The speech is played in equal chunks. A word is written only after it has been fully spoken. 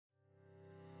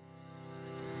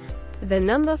The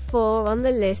number 4 on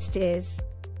the list is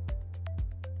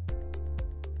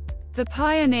the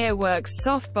Pioneer Works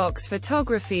Softbox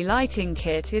Photography Lighting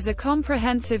Kit is a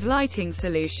comprehensive lighting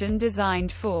solution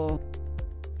designed for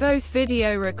both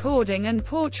video recording and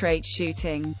portrait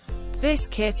shooting. This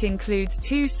kit includes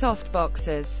 2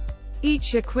 softboxes,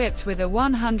 each equipped with a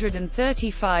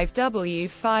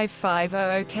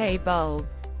 135W5500K bulb,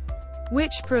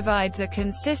 which provides a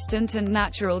consistent and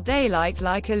natural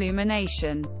daylight-like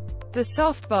illumination. The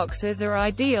softboxes are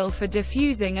ideal for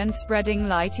diffusing and spreading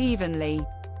light evenly,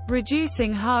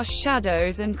 reducing harsh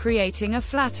shadows and creating a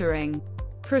flattering,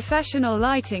 professional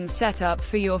lighting setup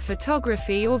for your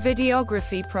photography or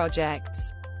videography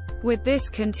projects. With this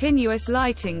continuous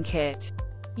lighting kit,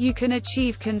 you can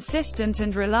achieve consistent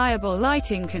and reliable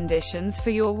lighting conditions for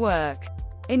your work,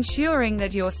 ensuring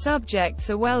that your subjects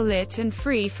are well lit and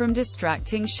free from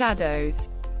distracting shadows.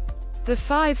 The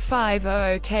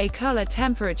 5500K color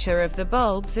temperature of the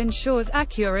bulbs ensures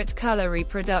accurate color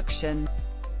reproduction,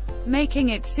 making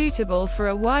it suitable for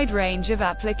a wide range of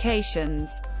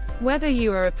applications. Whether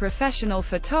you are a professional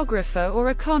photographer or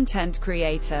a content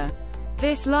creator,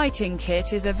 this lighting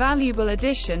kit is a valuable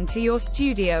addition to your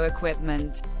studio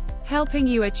equipment, helping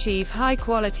you achieve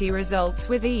high-quality results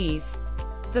with ease.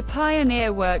 The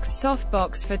Pioneer Works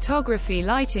Softbox Photography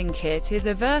Lighting Kit is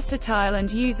a versatile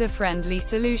and user-friendly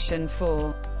solution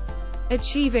for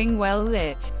achieving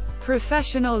well-lit,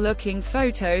 professional-looking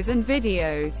photos and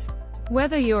videos.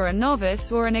 Whether you're a novice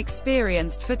or an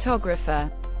experienced photographer,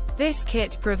 this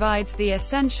kit provides the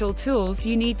essential tools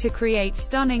you need to create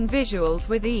stunning visuals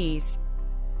with ease.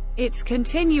 Its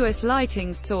continuous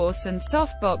lighting source and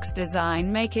softbox design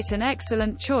make it an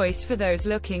excellent choice for those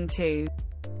looking to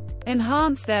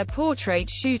enhance their portrait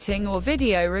shooting or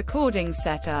video recording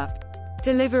setup,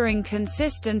 delivering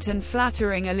consistent and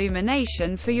flattering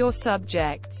illumination for your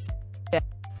subjects.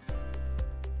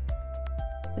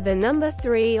 the number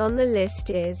 3 on the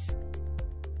list is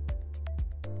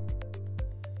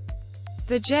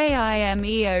the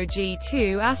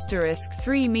JIMEOG2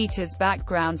 3 meters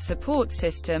background support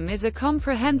system is a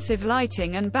comprehensive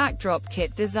lighting and backdrop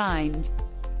kit designed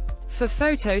for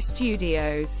photo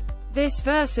studios. This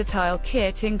versatile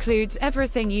kit includes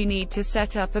everything you need to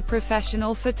set up a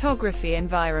professional photography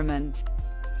environment.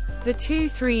 The 2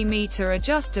 3-meter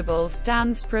adjustable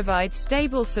stands provide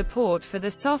stable support for the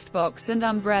softbox and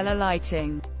umbrella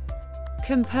lighting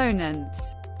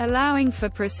components, allowing for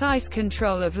precise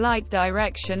control of light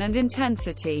direction and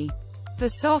intensity.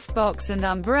 The softbox and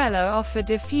umbrella offer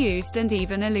diffused and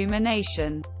even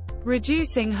illumination,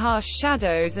 reducing harsh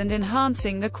shadows and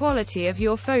enhancing the quality of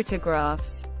your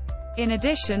photographs. In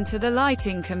addition to the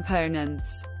lighting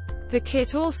components, the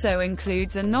kit also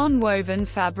includes a non-woven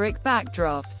fabric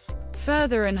backdrop,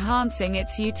 further enhancing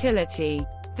its utility.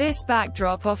 This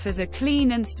backdrop offers a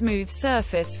clean and smooth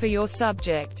surface for your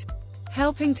subject,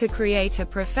 helping to create a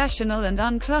professional and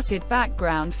uncluttered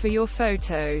background for your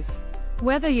photos.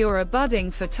 Whether you're a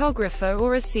budding photographer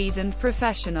or a seasoned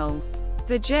professional,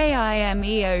 the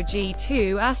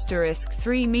JIMEOG2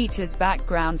 3 meters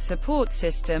background support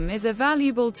system is a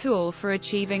valuable tool for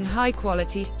achieving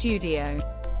high-quality studio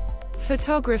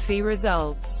photography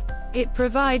results. It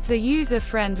provides a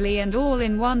user-friendly and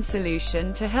all-in-one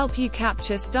solution to help you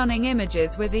capture stunning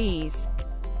images with ease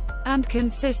and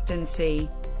consistency.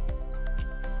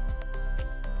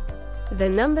 the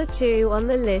number 2 on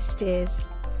the list is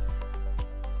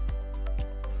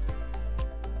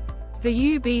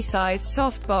the UB-size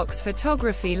Softbox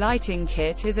Photography Lighting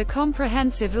Kit is a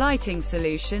comprehensive lighting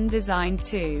solution designed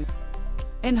to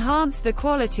enhance the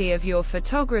quality of your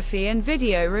photography and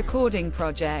video recording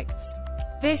projects.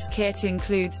 This kit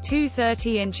includes 2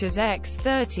 30" x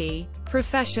 30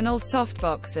 professional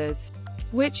softboxes,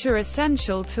 which are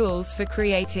essential tools for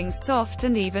creating soft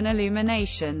and even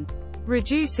illumination,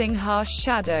 reducing harsh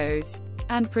shadows,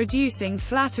 and producing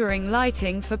flattering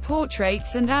lighting for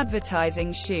portraits and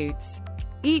advertising shoots.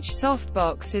 Each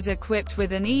softbox is equipped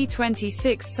with an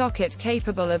E26 socket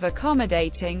capable of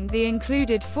accommodating the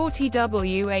included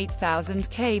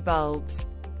 40W8000K bulbs,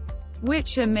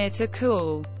 which emit a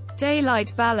cool,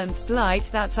 daylight-balanced light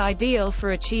that's ideal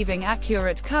for achieving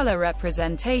accurate color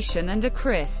representation and a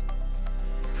crisp,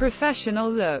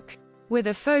 professional look. With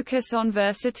a focus on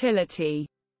versatility,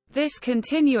 this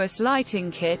continuous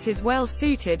lighting kit is well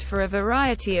suited for a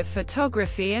variety of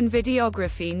photography and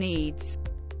videography needs.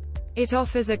 It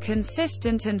offers a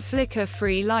consistent and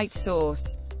flicker-free light source,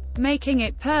 making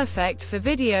it perfect for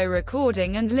video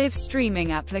recording and live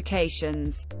streaming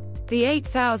applications. The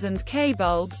 8000K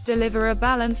bulbs deliver a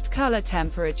balanced color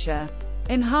temperature,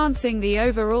 enhancing the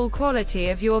overall quality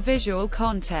of your visual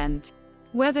content.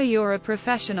 Whether you're a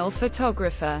professional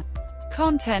photographer,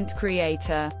 content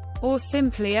creator, or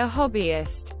simply a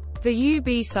hobbyist, the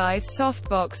UB Size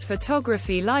Softbox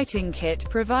Photography Lighting Kit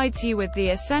provides you with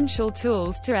the essential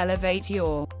tools to elevate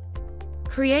your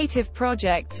creative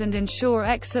projects and ensure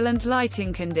excellent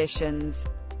lighting conditions.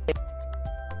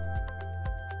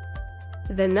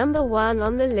 The number 1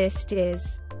 on the list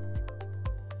is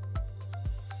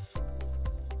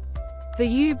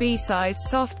the UB Size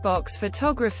Softbox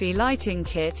Photography Lighting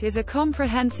Kit is a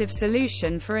comprehensive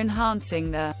solution for enhancing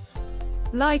the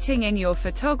lighting in your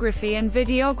photography and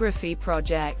videography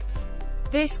projects.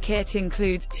 This kit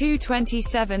includes two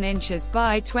 27 inches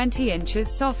by 20 inches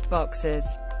softboxes,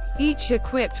 each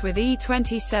equipped with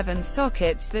E27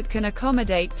 sockets that can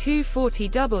accommodate two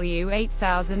 40W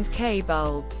 8000K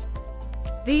bulbs.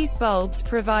 These bulbs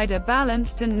provide a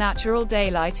balanced and natural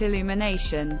daylight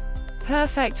illumination,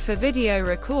 perfect for video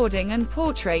recording and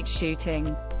portrait shooting.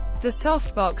 The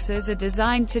softboxes are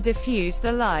designed to diffuse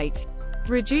the light,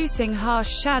 reducing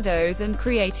harsh shadows and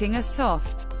creating a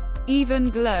soft, even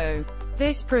glow.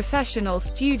 This professional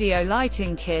studio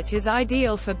lighting kit is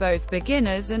ideal for both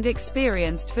beginners and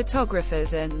experienced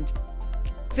photographers and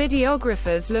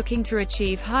videographers looking to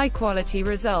achieve high-quality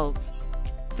results.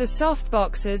 The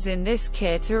softboxes in this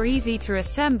kit are easy to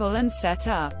assemble and set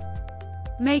up,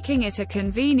 making it a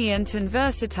convenient and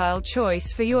versatile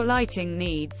choice for your lighting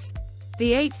needs.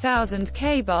 The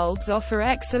 8000K bulbs offer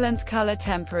excellent color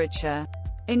temperature,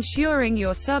 ensuring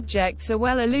your subjects are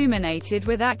well illuminated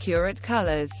with accurate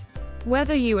colors.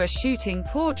 Whether you are shooting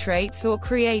portraits or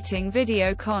creating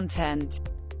video content,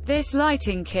 this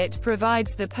lighting kit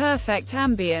provides the perfect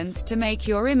ambience to make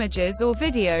your images or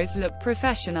videos look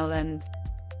professional and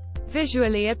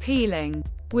visually appealing.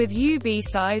 With UB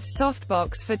Size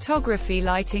Softbox Photography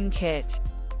Lighting Kit,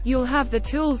 you'll have the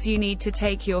tools you need to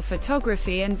take your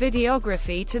photography and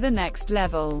videography to the next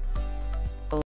level.